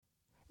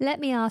Let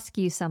me ask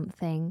you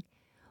something.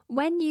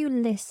 When you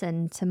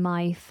listen to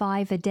my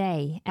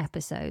 5-a-day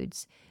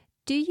episodes,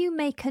 do you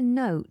make a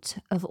note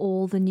of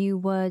all the new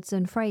words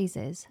and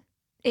phrases?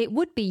 It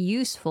would be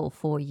useful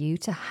for you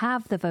to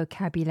have the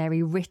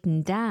vocabulary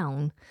written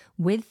down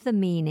with the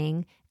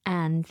meaning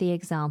and the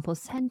example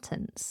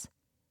sentence.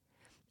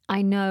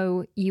 I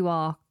know you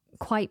are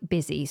quite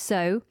busy,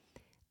 so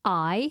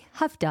I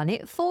have done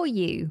it for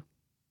you.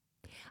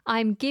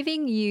 I'm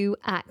giving you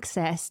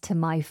access to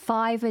my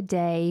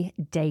 5-a-day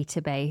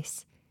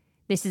database.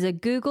 This is a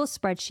Google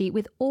spreadsheet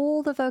with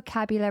all the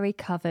vocabulary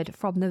covered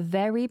from the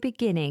very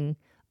beginning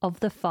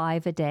of the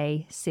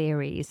 5-a-day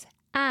series,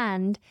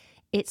 and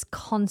it's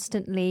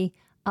constantly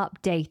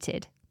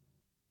updated.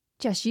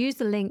 Just use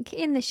the link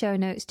in the show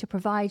notes to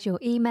provide your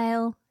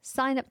email,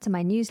 sign up to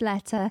my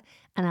newsletter,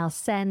 and I'll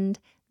send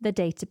the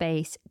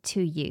database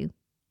to you.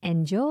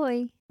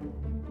 Enjoy!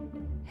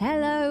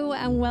 Hello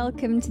and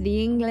welcome to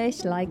the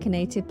English Like a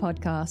Native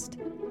podcast,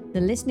 the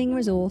listening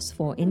resource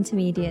for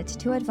intermediate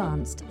to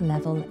advanced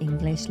level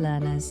English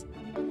learners.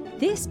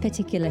 This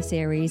particular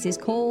series is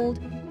called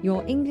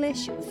Your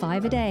English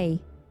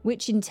 5-a-Day,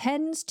 which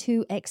intends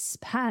to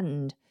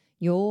expand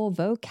your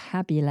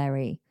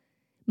vocabulary.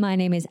 My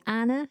name is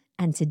Anna,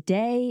 and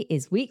today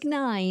is week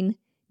 9,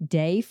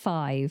 day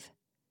 5.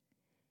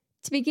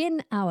 To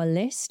begin our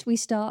list, we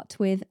start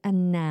with a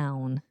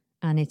noun,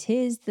 and it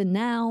is the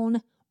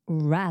noun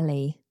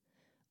rally.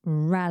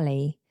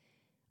 Rally.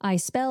 I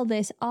spell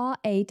this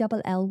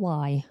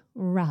R-A-L-L-Y,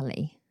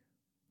 rally.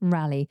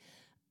 Rally.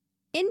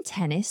 In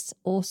tennis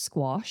or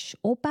squash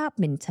or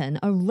badminton,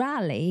 a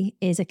rally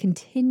is a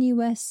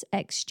continuous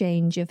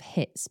exchange of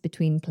hits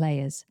between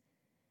players.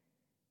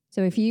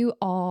 So if you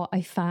are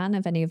a fan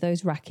of any of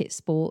those racket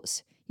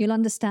sports, you'll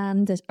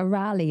understand that a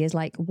rally is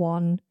like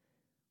one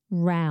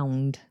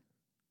round.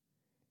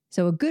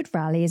 So a good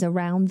rally is a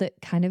round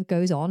that kind of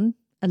goes on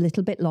a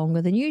little bit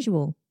longer than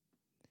usual.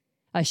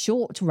 A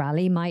short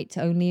rally might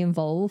only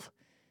involve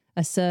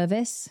a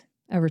service,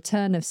 a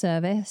return of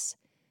service,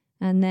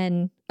 and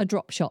then a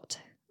drop shot,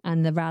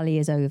 and the rally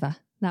is over.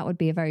 That would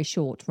be a very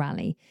short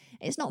rally.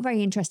 It's not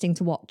very interesting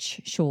to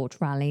watch short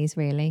rallies,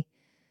 really.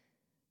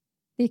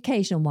 The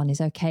occasional one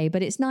is okay,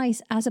 but it's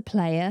nice as a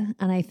player,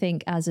 and I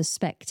think as a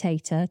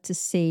spectator, to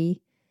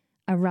see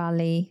a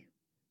rally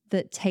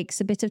that takes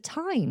a bit of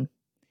time,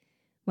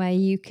 where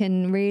you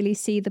can really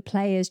see the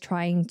players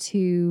trying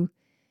to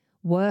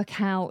work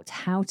out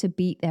how to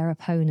beat their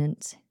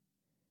opponent.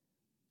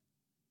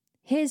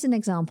 Here's an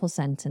example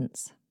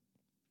sentence.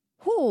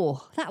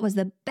 Oh, that was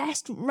the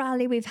best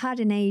rally we've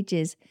had in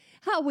ages.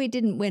 How we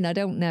didn't win, I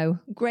don't know.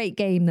 Great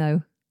game,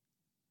 though.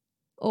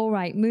 All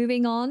right,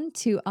 moving on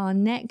to our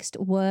next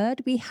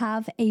word, we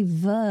have a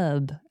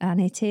verb, and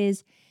it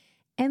is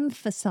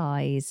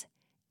emphasize.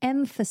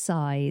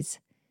 Emphasize.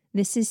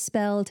 This is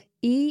spelled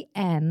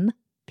E-M-P-H-A-S-I-S-E.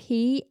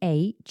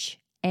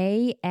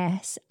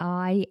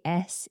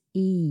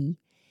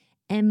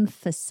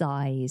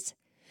 Emphasize.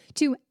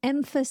 To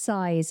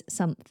emphasize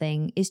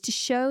something is to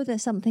show that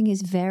something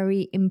is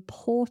very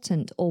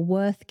important or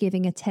worth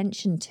giving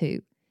attention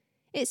to.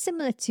 It's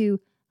similar to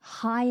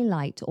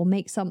highlight or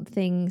make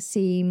something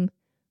seem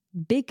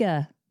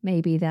bigger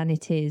maybe than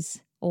it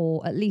is,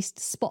 or at least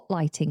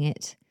spotlighting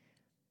it.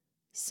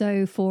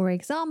 So, for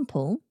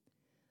example,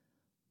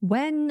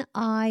 when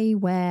I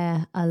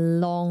wear a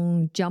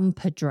long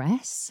jumper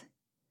dress,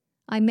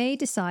 I may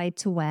decide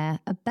to wear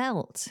a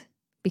belt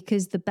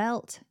because the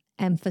belt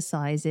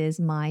emphasizes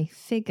my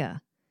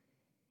figure.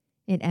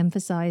 It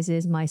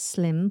emphasizes my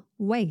slim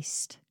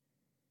waist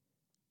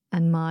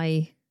and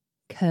my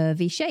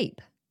curvy shape,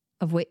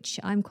 of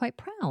which I'm quite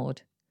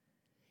proud.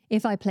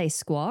 If I play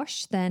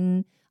squash,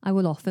 then I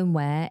will often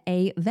wear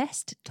a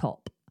vest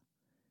top.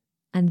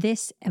 And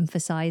this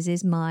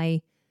emphasizes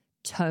my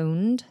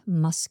toned,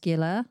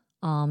 muscular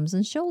arms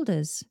and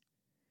shoulders.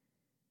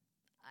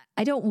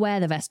 I don't wear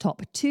the vest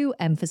top to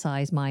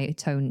emphasize my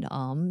toned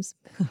arms,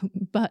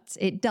 but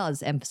it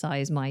does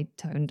emphasize my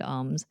toned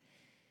arms.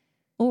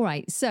 All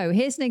right, so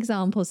here's an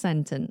example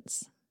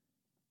sentence.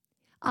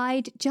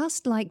 I'd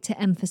just like to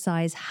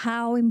emphasize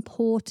how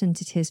important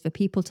it is for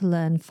people to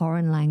learn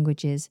foreign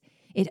languages.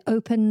 It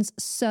opens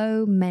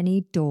so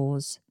many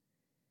doors.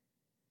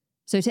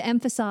 So to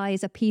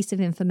emphasize a piece of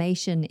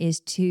information is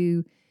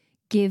to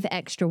give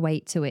extra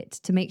weight to it,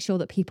 to make sure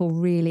that people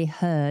really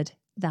heard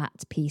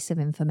that piece of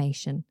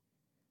information.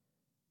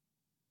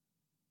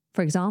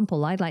 For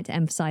example, I'd like to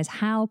emphasize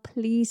how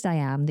pleased I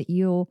am that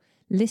you're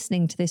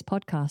listening to this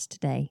podcast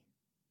today.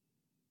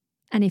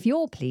 And if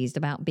you're pleased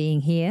about being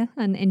here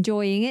and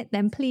enjoying it,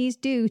 then please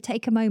do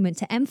take a moment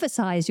to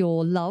emphasize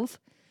your love.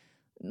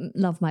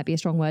 Love might be a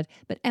strong word,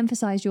 but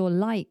emphasize your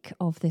like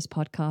of this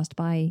podcast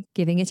by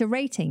giving it a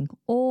rating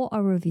or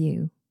a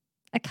review.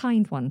 A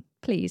kind one,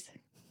 please.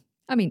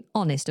 I mean,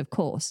 honest, of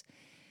course.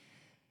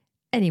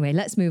 Anyway,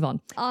 let's move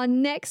on. Our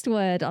next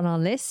word on our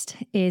list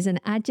is an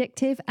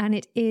adjective, and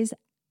it is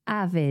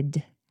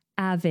avid.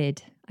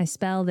 Avid. I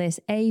spell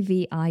this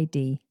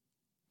A-V-I-D.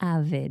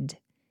 Avid.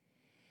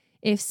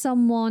 If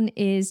someone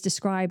is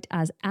described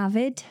as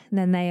avid,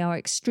 then they are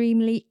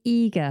extremely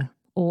eager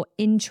or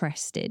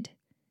interested.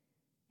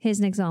 Here's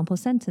an example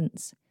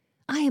sentence.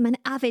 I am an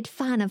avid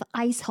fan of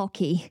ice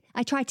hockey.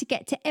 I try to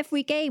get to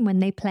every game when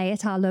they play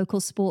at our local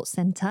sports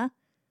centre.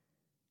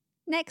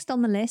 Next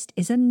on the list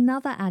is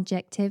another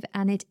adjective,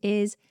 and it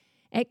is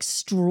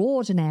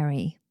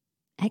extraordinary.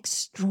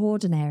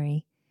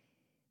 Extraordinary.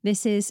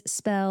 This is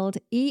spelled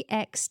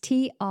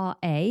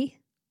extraordinary.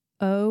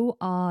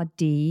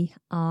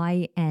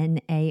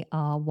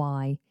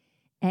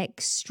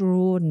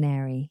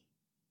 Extraordinary.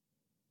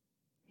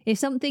 If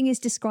something is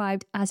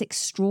described as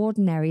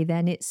extraordinary,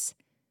 then it's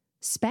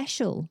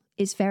special.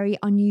 It's very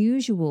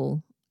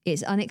unusual.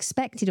 It's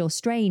unexpected or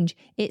strange.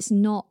 It's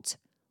not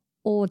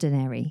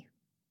ordinary.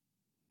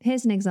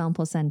 Here's an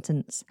example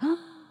sentence.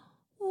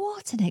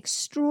 What an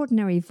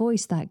extraordinary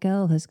voice that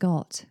girl has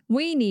got.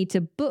 We need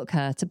to book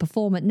her to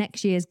perform at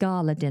next year's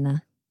gala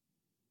dinner.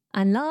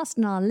 And last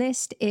on our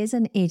list is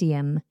an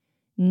idiom.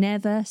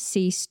 Never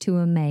cease to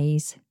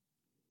amaze.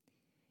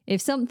 If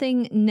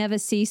something never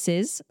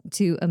ceases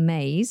to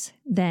amaze,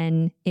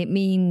 then it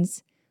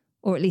means,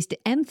 or at least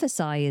it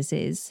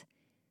emphasizes,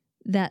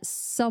 that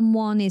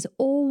someone is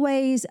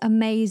always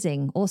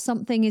amazing or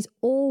something is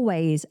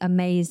always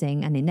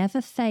amazing and it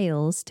never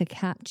fails to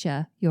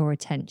capture your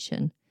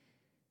attention.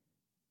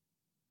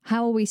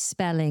 How are we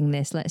spelling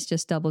this? Let's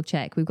just double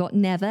check. We've got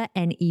never,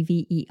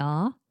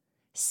 N-E-V-E-R,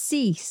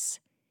 cease,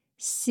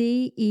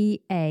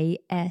 C-E-A-S-E,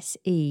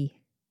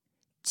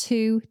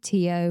 to,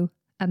 T-O,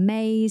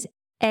 amaze,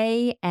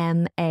 A-M-A-Z-E,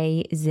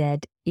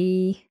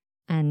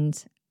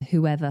 and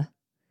whoever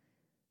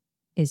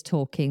is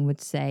talking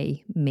would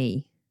say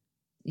me.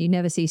 You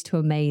never cease to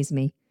amaze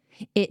me.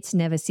 It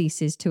never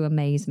ceases to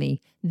amaze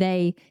me.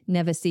 They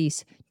never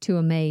cease to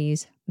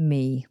amaze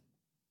me.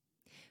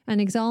 An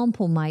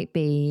example might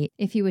be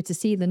if you were to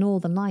see the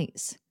northern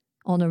lights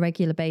on a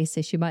regular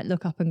basis, you might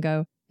look up and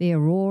go, the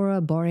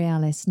aurora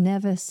borealis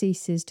never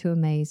ceases to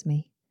amaze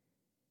me.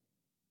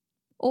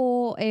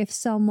 Or if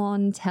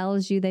someone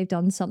tells you they've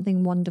done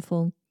something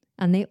wonderful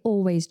and they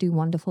always do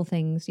wonderful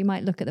things, you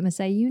might look at them and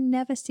say, you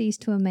never cease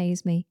to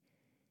amaze me.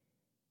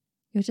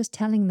 You're just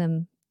telling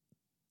them,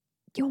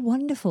 you're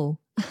wonderful,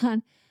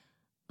 and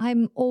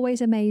I'm always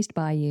amazed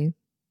by you.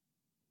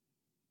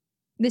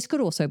 This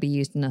could also be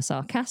used in a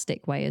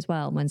sarcastic way as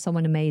well, when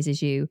someone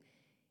amazes you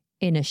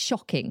in a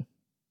shocking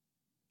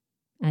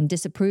and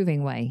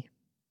disapproving way.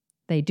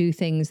 They do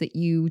things that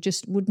you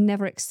just would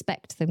never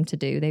expect them to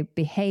do. They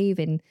behave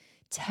in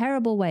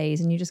terrible ways,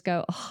 and you just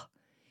go, oh,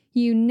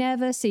 you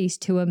never cease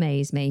to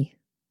amaze me.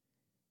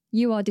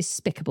 You are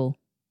despicable.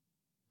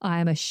 I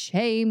am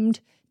ashamed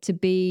to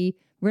be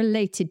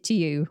related to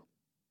you.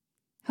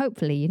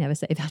 Hopefully you never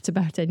say that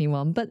about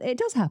anyone, but it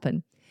does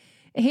happen.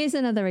 Here's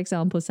another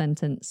example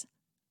sentence.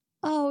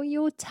 Oh,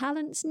 your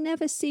talents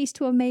never cease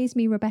to amaze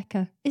me,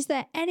 Rebecca. Is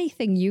there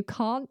anything you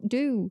can't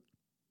do?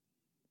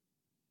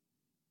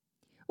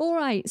 All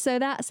right, so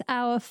that's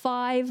our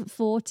 5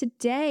 for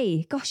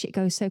today. Gosh, it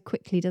goes so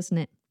quickly, doesn't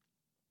it?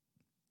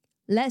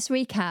 Let's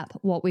recap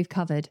what we've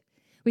covered.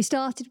 We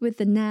started with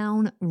the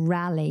noun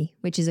rally,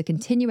 which is a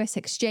continuous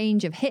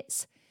exchange of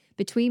hits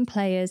between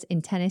players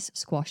in tennis,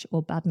 squash,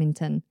 or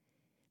badminton.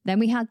 Then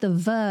we had the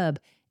verb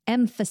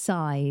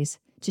emphasize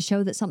to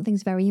show that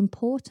something's very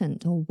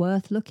important or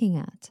worth looking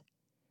at.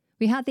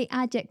 We had the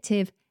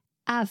adjective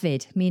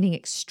avid, meaning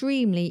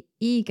extremely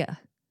eager.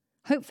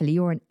 Hopefully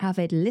you're an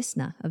avid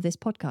listener of this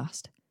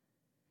podcast.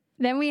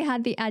 Then we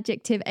had the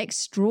adjective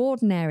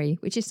extraordinary,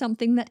 which is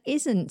something that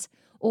isn't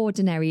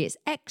ordinary, it's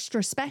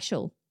extra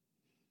special.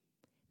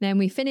 Then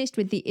we finished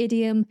with the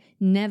idiom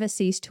never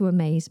cease to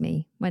amaze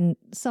me, when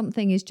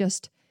something is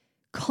just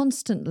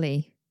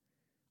constantly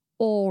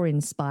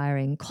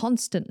awe-inspiring,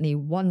 constantly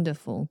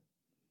wonderful.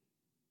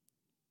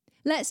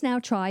 Let's now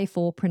try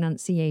for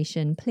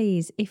pronunciation.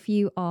 Please, if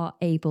you are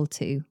able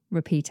to,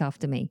 repeat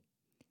after me.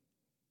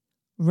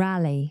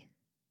 Rally.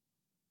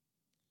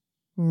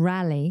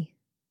 Rally.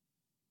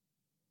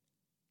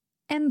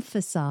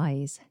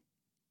 Emphasize.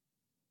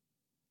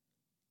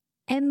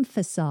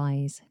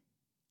 Emphasize.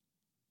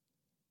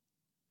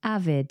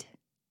 Avid.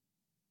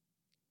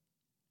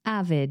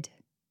 Avid.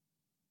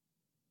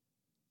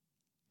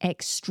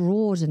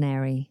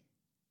 Extraordinary.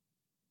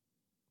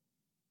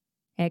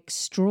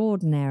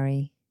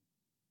 Extraordinary.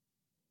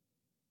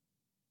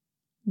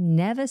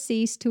 Never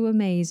cease to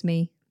amaze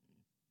me.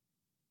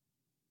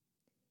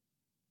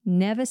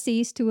 Never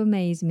cease to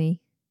amaze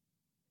me.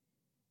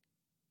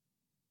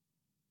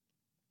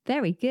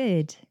 Very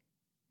good.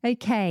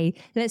 Okay,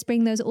 let's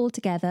bring those all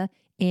together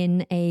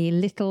in a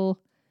little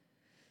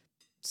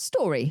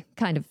story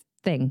kind of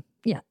thing.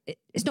 Yeah,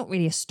 it's not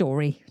really a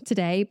story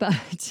today,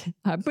 but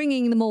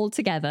bringing them all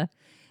together.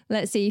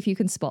 Let's see if you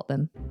can spot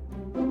them.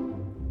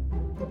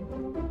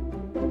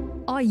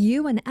 Are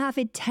you an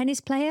avid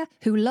tennis player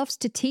who loves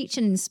to teach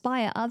and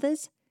inspire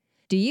others?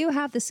 Do you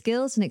have the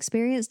skills and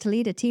experience to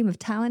lead a team of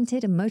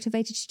talented and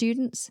motivated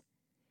students?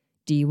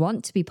 Do you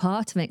want to be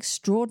part of an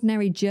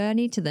extraordinary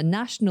journey to the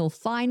national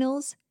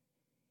finals?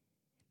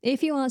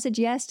 If you answered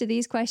yes to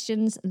these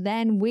questions,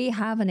 then we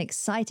have an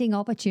exciting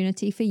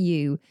opportunity for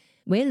you.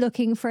 We're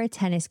looking for a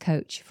tennis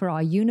coach for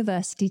our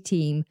university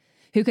team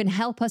who can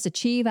help us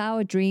achieve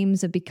our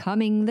dreams of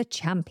becoming the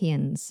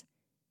champions.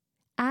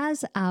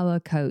 As our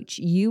coach,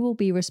 you will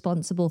be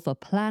responsible for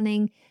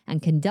planning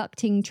and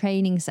conducting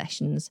training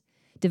sessions,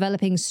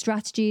 developing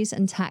strategies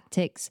and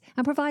tactics,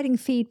 and providing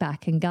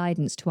feedback and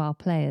guidance to our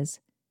players.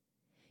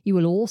 You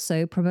will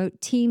also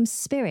promote team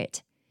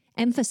spirit,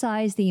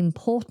 emphasize the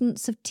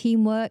importance of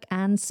teamwork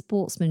and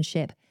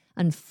sportsmanship,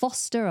 and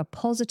foster a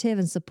positive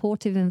and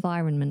supportive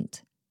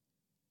environment.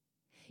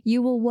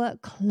 You will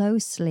work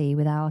closely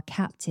with our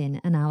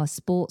captain and our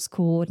sports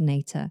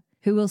coordinator,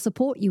 who will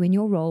support you in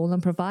your role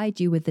and provide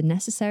you with the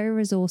necessary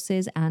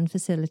resources and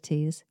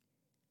facilities.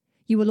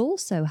 You will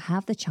also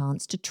have the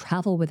chance to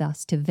travel with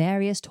us to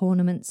various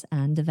tournaments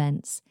and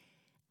events,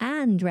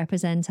 and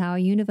represent our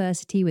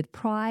university with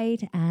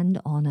pride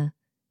and honour.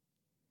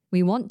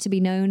 We want to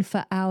be known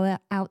for our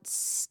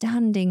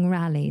outstanding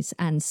rallies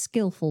and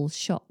skillful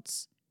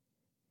shots.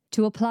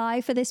 To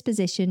apply for this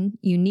position,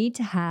 you need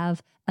to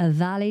have a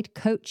valid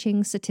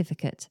coaching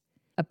certificate,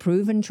 a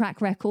proven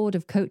track record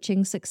of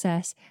coaching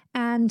success,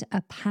 and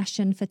a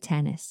passion for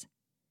tennis.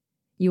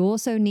 You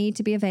also need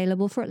to be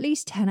available for at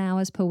least 10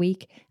 hours per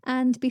week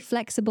and be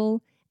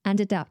flexible and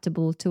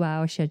adaptable to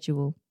our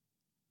schedule.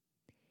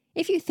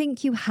 If you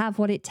think you have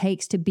what it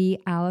takes to be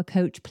our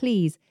coach,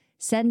 please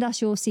send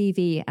us your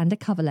CV and a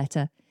cover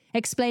letter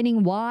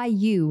explaining why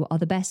you are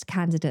the best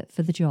candidate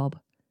for the job.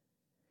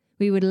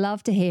 We would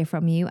love to hear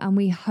from you and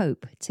we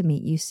hope to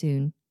meet you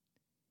soon.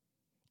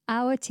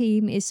 Our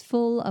team is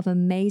full of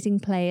amazing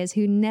players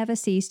who never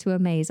cease to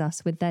amaze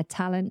us with their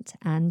talent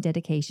and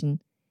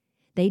dedication.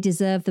 They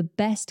deserve the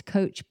best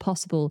coach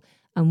possible,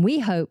 and we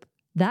hope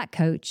that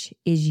coach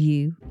is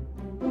you.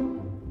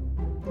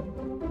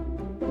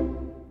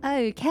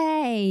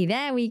 Okay,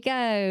 there we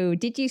go.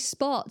 Did you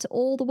spot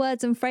all the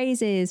words and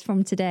phrases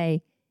from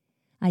today?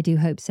 I do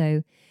hope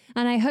so,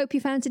 and I hope you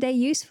found today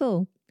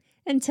useful.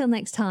 Until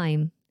next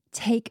time,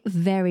 take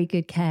very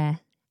good care,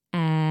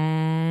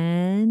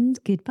 and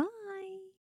goodbye.